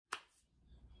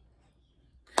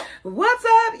What's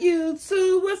up,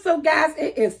 YouTube? What's up, guys?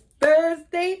 It is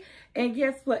Thursday, and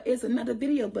guess what? It's another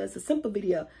video, but it's a simple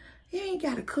video. You ain't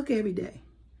got to cook every day.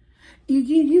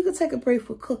 You can take a break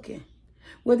for cooking.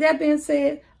 With that being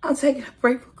said, I'm taking a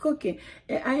break for cooking,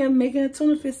 and I am making a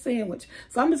tuna fish sandwich.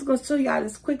 So I'm just going to show y'all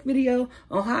this quick video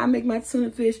on how I make my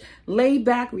tuna fish. Lay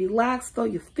back, relax, throw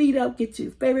your feet up, get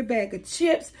your favorite bag of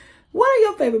chips. What are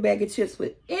your favorite bag of chips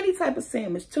with any type of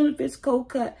sandwich? Tuna fish, cold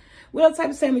cut, whatever type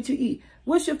of sandwich you eat.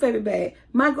 What's your favorite bag?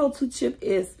 My go-to chip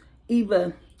is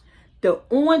either the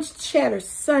orange cheddar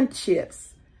sun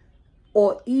chips,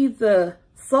 or either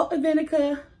salt and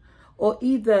vinegar, or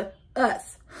either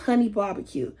us honey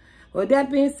barbecue. With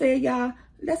that being said, y'all,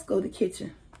 let's go to the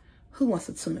kitchen. Who wants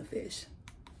a tuna fish?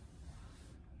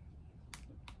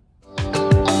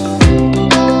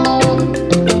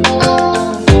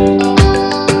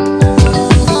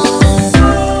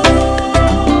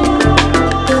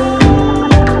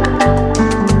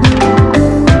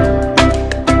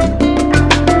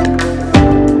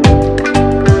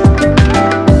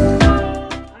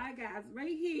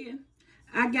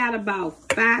 I got about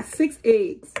 5-6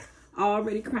 eggs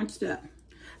already crunched up.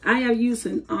 I am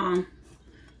using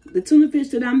the tuna fish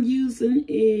that I'm using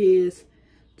is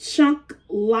Chunk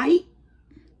Light,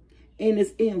 and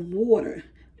it's in water,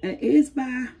 and it's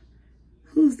by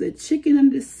who's the Chicken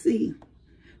of the Sea,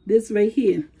 this right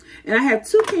here. And I have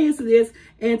 2 cans of this,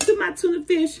 and to my tuna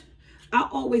fish I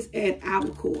always add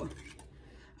albacore.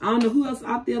 I don't know who else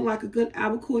out there like a good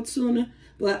albacore tuna,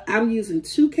 but I'm using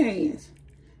 2 cans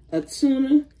of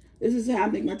tuna. This is how I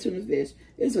make my tuna fish.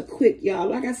 It's a quick, y'all.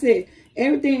 Like I said,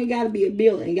 everything ain't got to be a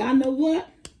meal. And y'all know what?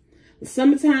 The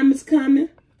summertime is coming.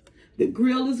 The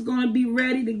grill is going to be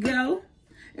ready to go.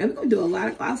 And we're going to do a lot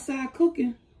of outside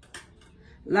cooking.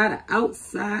 A lot of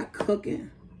outside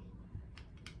cooking.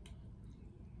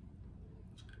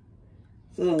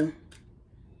 So,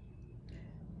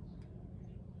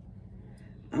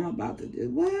 I'm about to do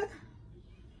what?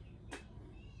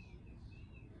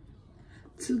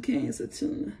 2 cans of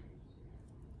tuna.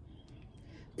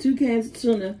 2 cans of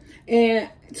tuna. And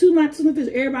to my tuna fish,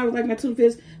 everybody would like my tuna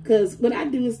fish, because what I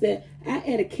do is that I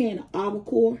add a can of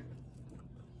albacore.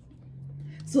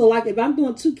 So like if I'm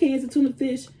doing 2 cans of tuna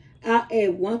fish, I'll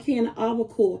add 1 can of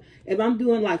albacore. If I'm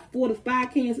doing like 4 to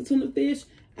 5 cans of tuna fish,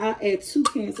 I'll add 2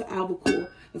 cans of albacore.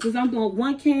 And since I'm doing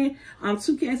 1 can,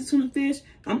 2 cans of tuna fish,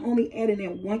 I'm only adding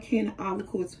in 1 can of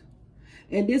albacore.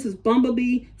 And this is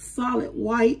Bumblebee Solid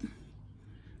White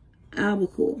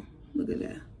albacore. Look at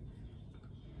that.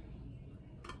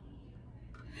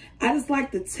 I just like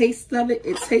the taste of it.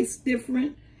 It tastes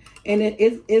different, and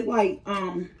it's like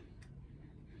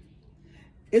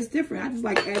it's different. I just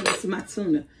like adding it to my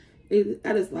tuna.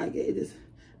 I just like it. It just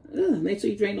make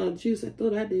sure you drain all the juice. I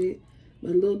thought I did,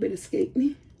 but a little bit escaped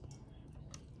me.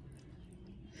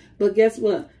 But guess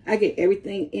what? I get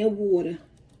everything in water.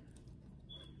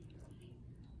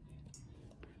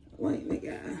 Wait, my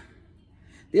God.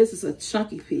 This is a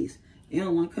chunky piece. It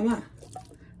don't want to come out.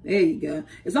 There you go.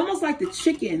 It's almost like the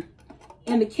chicken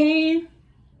in the can.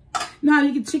 Now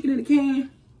you get chicken in the can.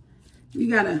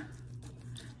 You gotta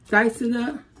dice it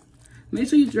up. Make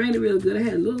sure you drain it real good. I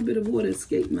had a little bit of water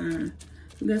escape mine,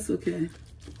 but that's okay.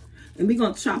 And we're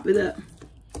gonna chop it up.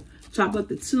 Chop up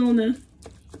the tuna.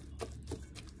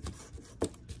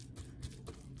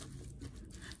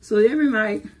 So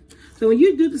everybody. So when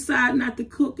you do decide not to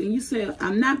cook and you say,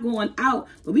 I'm not going out,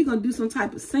 but we're going to do some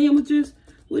type of sandwiches,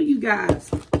 what do you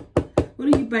guys,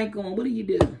 what do you bank on? What do you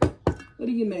do? What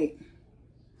do you make?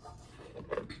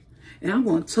 And I'm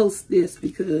going to toast this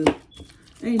because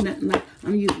ain't nothing like,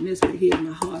 I'm using this right here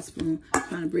in my hard spoon,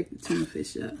 trying to break the tuna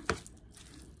fish up.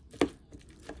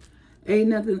 Ain't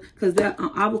nothing, because that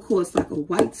albacore is like a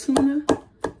white tuna,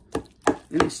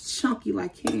 and it's chunky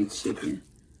like canned chicken.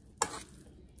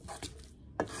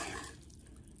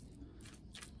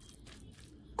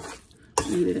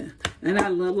 Yeah. And I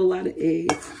love a lot of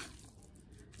eggs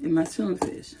in my tuna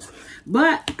fish.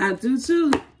 But I do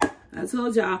too. I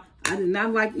told y'all I do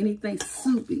not like anything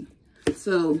soupy.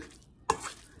 So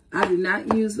I do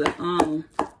not use a whole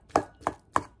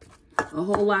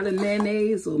lot of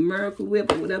mayonnaise or Miracle Whip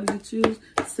or whatever you choose.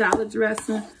 Salad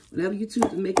dressing, whatever you choose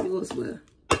to make yours with.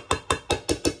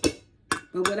 But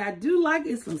what I do like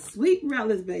is some sweet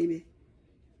relish, baby.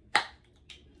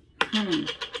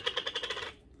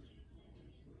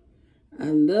 I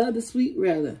love the sweet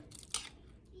relish.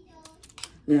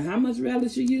 Now, how much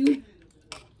relish you use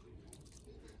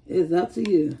is up to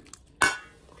you.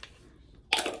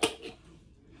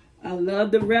 I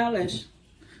love the relish.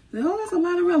 Oh, that's a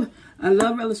lot of relish. I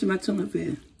love relish in my tuna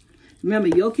fish. Remember,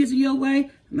 your kitchen your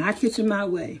way, my kitchen my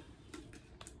way.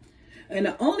 And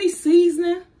the only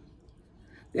seasoning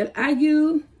that I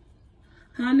use,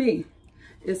 honey,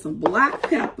 is some black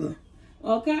pepper,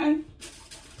 okay?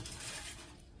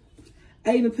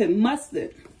 I even put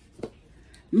mustard.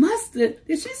 Mustard?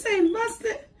 Did she say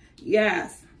mustard?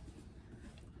 Yes.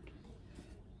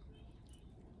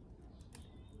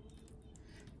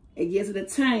 It gives it a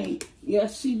tang.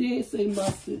 Yes, she did say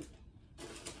mustard.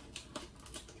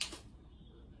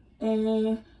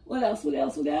 And what else? What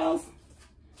else? What else?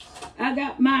 I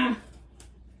got my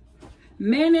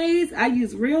mayonnaise. I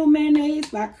use real mayonnaise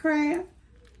by Kraft.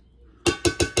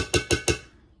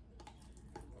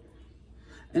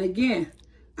 And again,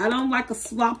 I don't like a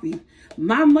sloppy.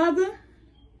 My mother,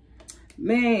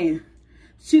 man,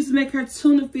 she used to make her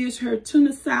tuna fish, her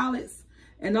tuna salads,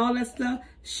 and all that stuff.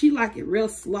 She like it real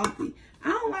sloppy. I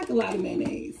don't like a lot of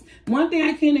mayonnaise. One thing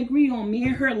I can't agree on, me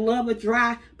and her love a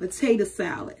dry potato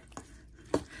salad.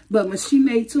 But when she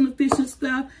made tuna fish and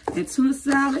stuff and tuna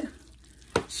salad,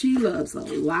 she loves a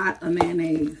lot of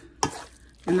mayonnaise.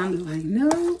 And I'm like,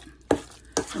 no,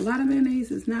 a lot of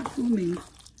mayonnaise is not for me.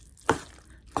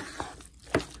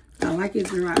 I like it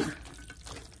dry.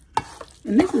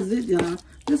 And this is it, y'all.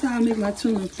 This is how I make my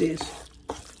tuna fish.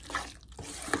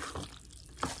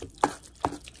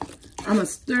 I'm going to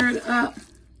stir it up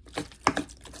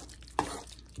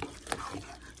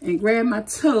and grab my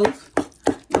toast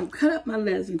and cut up my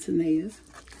lettuce and tomatoes,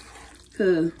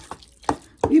 because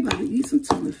we about to eat some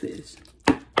tuna fish.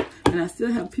 And I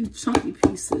still have a few chunky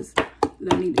pieces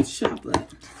that I need to chop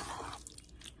up.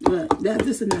 But that's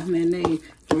just enough mayonnaise.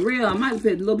 For real, I might have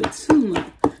put a little bit too much.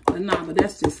 But nah, but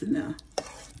that's just enough.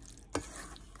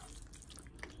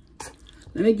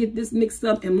 Let me get this mixed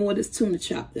up and more of this tuna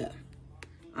chopped up.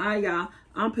 All right, y'all.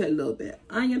 I'll put a little bit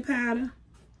of onion powder.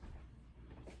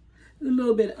 A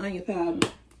little bit of onion powder.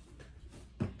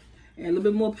 And a little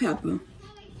bit more pepper.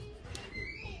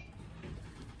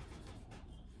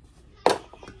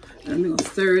 And we're going to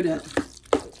stir it up.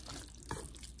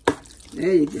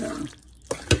 There you go.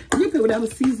 You put whatever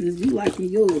seasonings you like in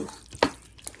yours.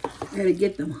 I had to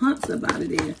get them humps up out of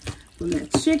there from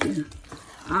that chicken.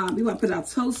 We want to put our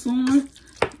toast on.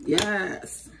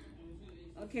 Yes.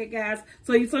 Okay, guys.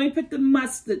 So you saw me put the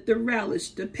mustard, the relish,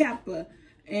 the pepper,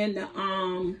 and the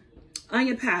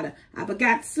onion powder. I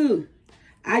forgot too.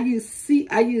 I use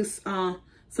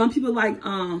some people like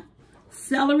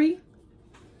celery.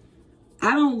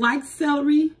 I don't like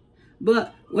celery,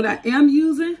 but what I am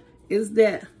using is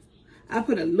that I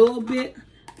put a little bit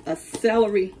of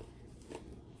celery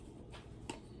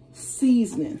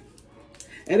seasoning.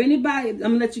 If anybody, I'm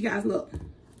gonna let you guys look.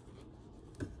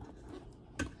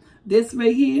 This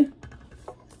right here,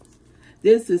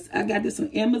 I got this on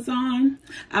Amazon.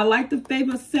 I like the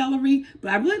flavor of celery,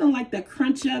 but I really don't like the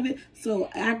crunch of it. So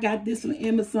I got this on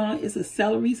Amazon. It's a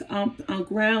celery,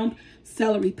 ground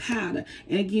celery powder.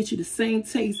 And it gives you the same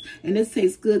taste. And this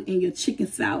tastes good in your chicken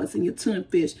salads and your tuna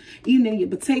fish. Even in your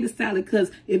potato salad.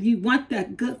 Because if you want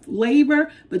that good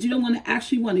flavor, but you don't want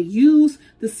to use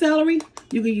the celery,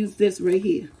 you can use this right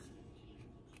here.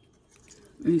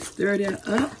 And you stir that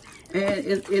up. And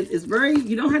it's very,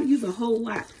 you don't have to use a whole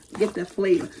lot to get that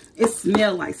flavor. It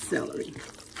smells like celery.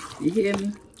 You hear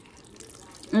me?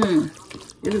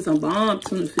 This is some bomb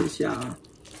tuna fish, y'all.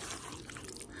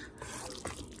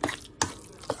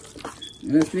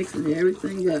 Let's mix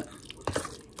everything up.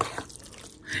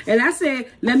 And I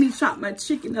said, let me chop my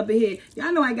chicken up in here.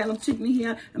 Y'all know I got no chicken in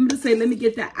here. I'm going to say, let me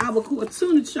get that albacore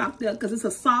tuna chopped up because it's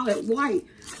a solid white.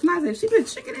 Somebody said, she put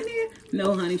chicken in here?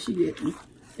 No, honey, she didn't.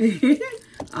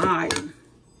 All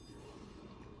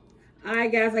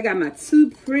right, guys, I got my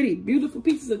two pretty, beautiful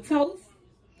pieces of toast.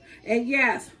 And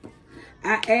yes,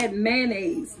 I add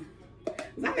mayonnaise.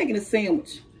 I'm making a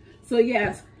sandwich. So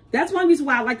yes, that's one reason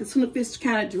why I like the tuna fish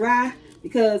kind of dry,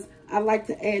 because I like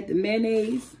to add the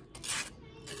mayonnaise.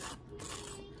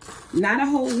 Not a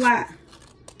whole lot,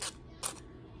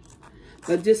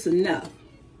 but just enough.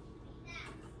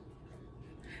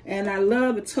 And I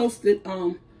love a toasted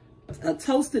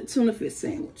tuna fish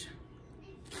sandwich.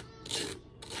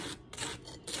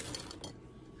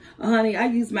 Honey, I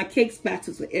use my cake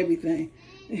spatulas for everything.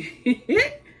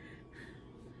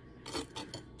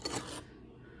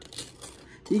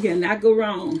 You cannot go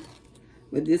wrong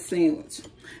with this sandwich.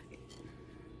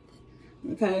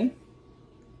 Okay.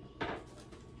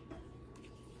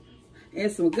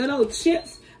 And some good old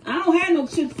chips. I don't have no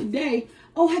chips today.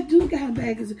 Oh, I do got a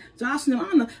bag of Josh. No, I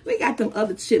don't know. We got them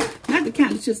other chips. Not the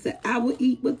kind of chips that I would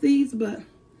eat with these, but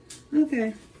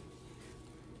okay.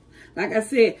 Like I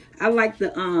said, I like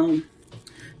the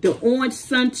orange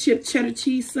sun chip, cheddar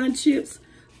cheese sun chips.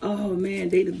 Oh man,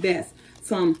 they the best.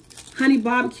 Some honey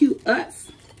barbecue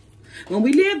Utz. When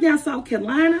we lived down South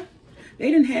Carolina, They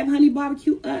didn't have honey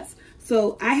barbecue us.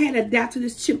 So I had to adapt to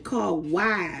this chip called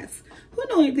Wise. Who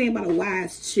know anything about a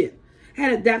Wise chip? I had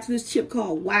to adapt to this chip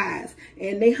called Wise.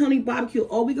 And they honey barbecue.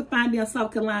 All we could find there in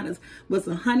South Carolina was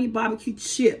a honey barbecue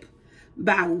chip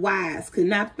by Wise. Could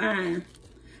not find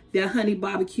their honey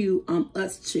barbecue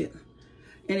us chip.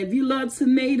 And if you love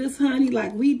tomatoes, honey,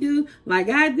 like we do, like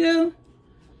I do,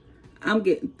 I'm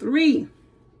getting 3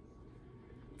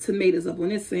 tomatoes up on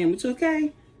this sandwich,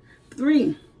 okay?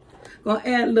 3. Gonna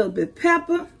add a little bit of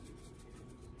pepper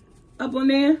up on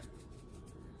there.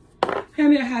 How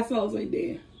many hot sauce right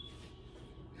there?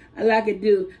 I like it,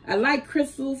 do. I like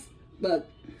crystals, but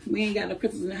we ain't got no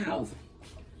crystals in the house.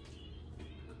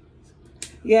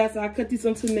 Yes, I cut these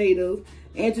some tomatoes.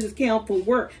 Andrew just came for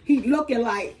work. He looking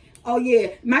like, oh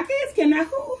yeah, my kids cannot.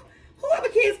 Whoever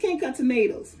kids can't cut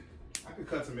tomatoes. I can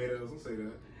cut tomatoes. Don't say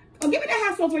that. Oh, give me that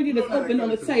hot sauce right there that's open on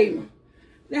the table.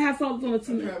 That hot sauce on the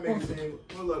tomato. I'm trying to make it seem.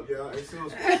 Hold up, y'all. It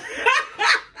smells.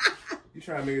 You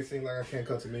trying to make it seem like I can't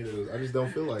cut tomatoes? I just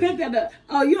don't feel like Pick it. that up.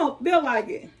 Oh, you don't feel like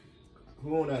it.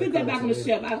 Who on that? Put that back on the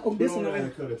shelf. Oh, this one. Who on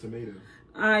that cut a tomato?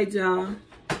 All right, y'all.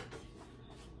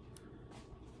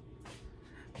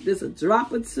 Just a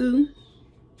drop or 2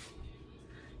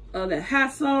 of the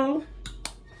hot sauce.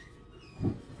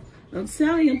 I'm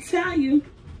telling you.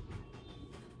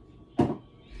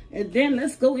 And then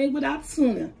let's go in with our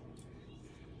tuna.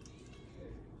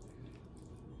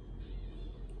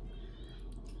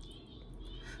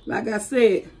 Like I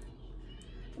said,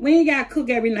 we ain't got to cook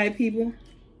every night, people.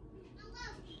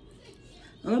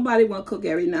 Nobody want to cook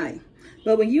every night.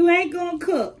 But when you ain't going to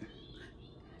cook,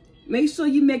 make sure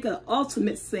you make an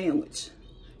ultimate sandwich.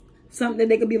 Something that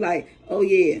they could be like, oh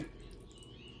yeah,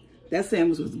 that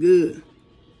sandwich was good.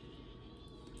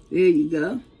 There you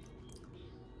go.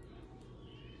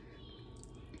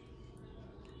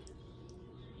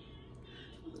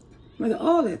 Look at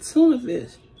all that tuna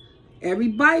fish. Every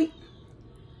bite,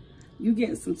 you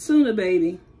getting some tuna,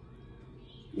 baby.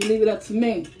 You leave it up to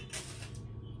me.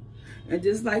 And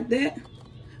just like that,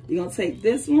 you're going to take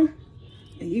this one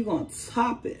and you're going to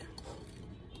top it.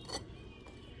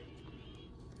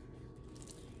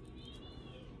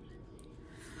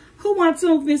 Who wants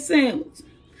tuna fish sandwich?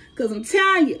 Because I'm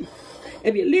telling you,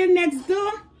 if you live next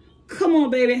door, come on,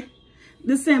 baby.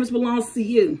 This sandwich belongs to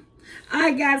you. All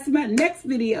right, guys, see my next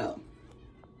video.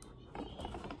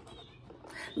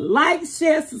 Like,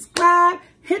 share, subscribe,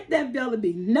 hit that bell to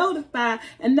be notified.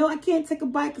 And no, I can't take a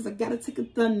bite because I got to take a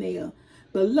thumbnail.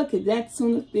 But look at that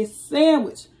tuna fish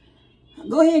sandwich.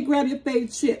 Go ahead and grab your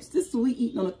favorite chips. This is what we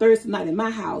eating on a Thursday night in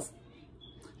my house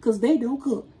because they don't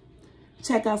cook.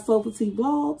 Check out SoulfulT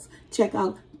vlogs. Check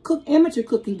out Amateur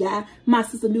Cooking Guide, my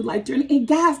sister new life journey. And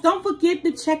guys, don't forget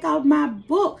to check out my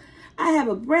book. I have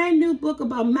a brand new book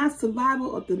about my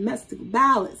survival of domestic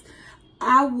violence.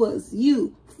 I was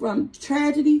you from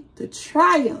tragedy to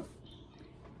triumph.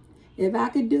 If I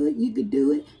could do it, you could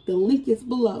do it. The link is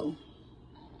below.